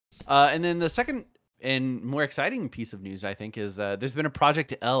And then the second and more exciting piece of news, I think, is there's been a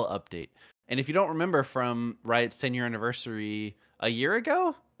Project L update. And if you don't remember from Riot's 10-year anniversary a year and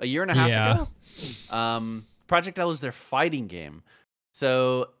a half ago, Project L is their fighting game.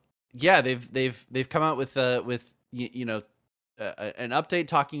 So yeah, they've come out with an update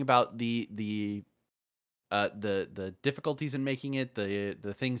talking about the difficulties in making it,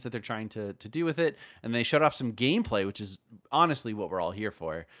 the things that they're trying to do with it, and they showed off some gameplay, which is honestly what we're all here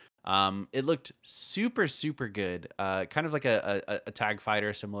for. It looked super good, kind of like a tag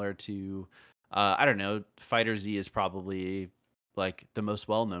fighter, similar to I don't know, Fighter Z is probably like the most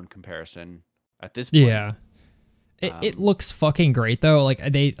well-known comparison at this point. Yeah. It looks fucking great though. Like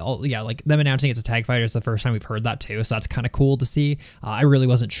like them announcing it's a tag fighter is the first time we've heard that too. So that's kind of cool to see. I really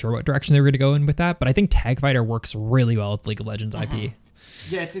wasn't sure what direction they were going to go in with that, but I think tag fighter works really well with League of Legends IP.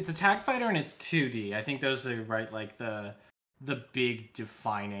 Yeah, it's a tag fighter and it's 2D. I think those are like the big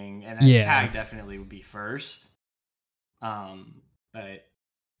defining, and tag definitely would be first. But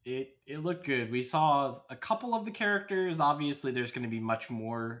it looked good. We saw a couple of the characters. Obviously, there's going to be much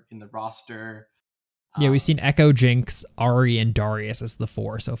more in the roster. Yeah, we've seen Echo, Jinx, Ari, and Darius as the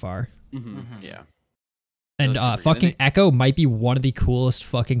 4 so far. Yeah. And fucking Echo might be one of the coolest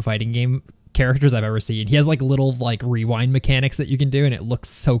fucking fighting game characters I've ever seen. He has like little like rewind mechanics that you can do, and it looks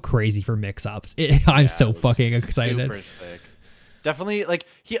so crazy for mix-ups. I'm so fucking excited. Super sick. Definitely, like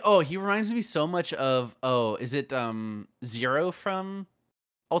he reminds me so much of is it Zero from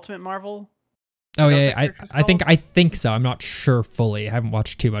Ultimate Marvel? Oh yeah, I think so. I'm not sure fully. I haven't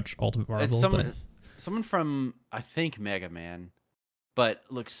watched too much Ultimate Marvel. Someone from, I think, Mega Man, but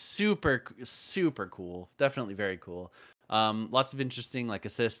looks super cool. Definitely very cool. Lots of interesting like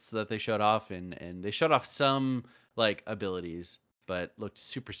assists that they showed off, and they showed off some like abilities, but looked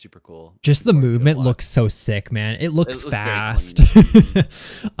super cool. Just the movement looks so sick, man. It looks fast.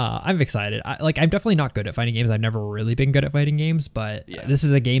 I'm excited. I'm definitely not good at fighting games. I've never really been good at fighting games, but this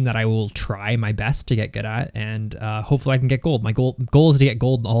is a game that I will try my best to get good at, and hopefully I can get gold. My goal is to get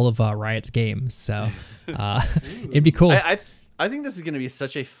gold in all of Riot's games, so it'd be cool. I think this is going to be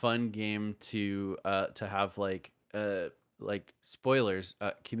such a fun game to have like spoilers,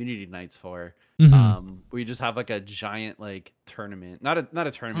 community nights for. Where you just have like a giant like tournament, not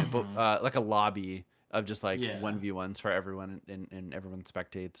a tournament, but like a lobby of just like 1v1s for everyone, and everyone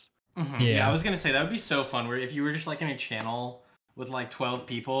spectates. Yeah, I was gonna say that would be so fun. Where if you were just like in a channel with like 12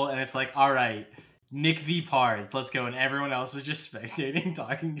 people, and it's like, all right, Nick v Pards, let's go, and everyone else is just spectating,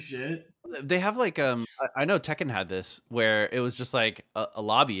 talking shit. They have like I know Tekken had this where it was just like a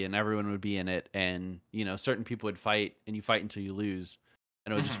lobby and everyone would be in it, and certain people would fight, and you fight until you lose.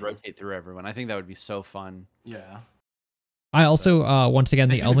 And it would just rotate through everyone. I think that would be so fun. Yeah. I also, once again,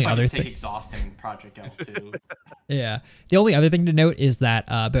 the only other thing... exhausting Project L too. Yeah. The only other thing to note is that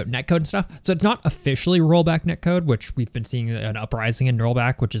about netcode and stuff. So it's not officially rollback netcode, which we've been seeing an uprising in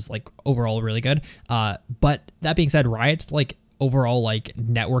rollback, which is like overall really good. But that being said, Riot's like overall like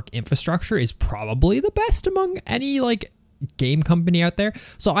network infrastructure is probably the best among any like game company out there,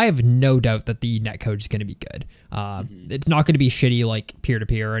 so I have no doubt that the netcode is going to be good. It's not going to be shitty like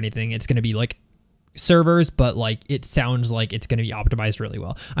peer-to-peer or anything. It's going to be like servers, but like it sounds like it's going to be optimized really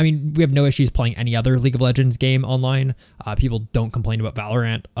well. I mean, we have no issues playing any other League of Legends game online. People don't complain about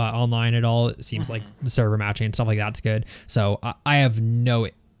Valorant online at all. It seems like the server matching and stuff like that's good. So I have no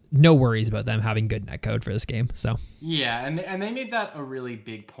worries about them having good netcode for this game. So yeah, and they made that a really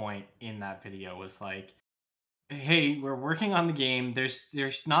big point in that video, was like, hey, we're working on the game.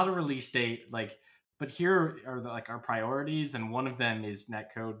 There's not a release date, like, but here are like our priorities, and one of them is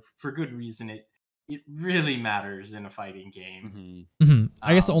netcode for good reason. It really matters in a fighting game.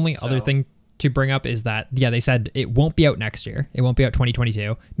 I guess the only other thing to bring up is that they said it won't be out next year. It won't be out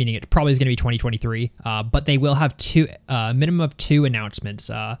 2022, meaning it probably is going to be 2023. But they will have minimum of 2 announcements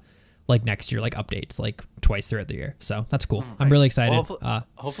like next year, like updates, like twice throughout the year. So that's cool. I'm really excited. Well,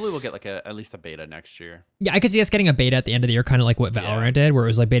 hopefully we'll get like at least a beta next year. Yeah, I could see us getting a beta at the end of the year, kind of like what Valorant did, where it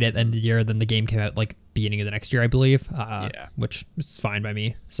was like beta at the end of the year, then the game came out like beginning of the next year, I believe. Which is fine by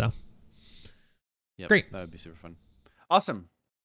me. So yep, great. That would be super fun. Awesome.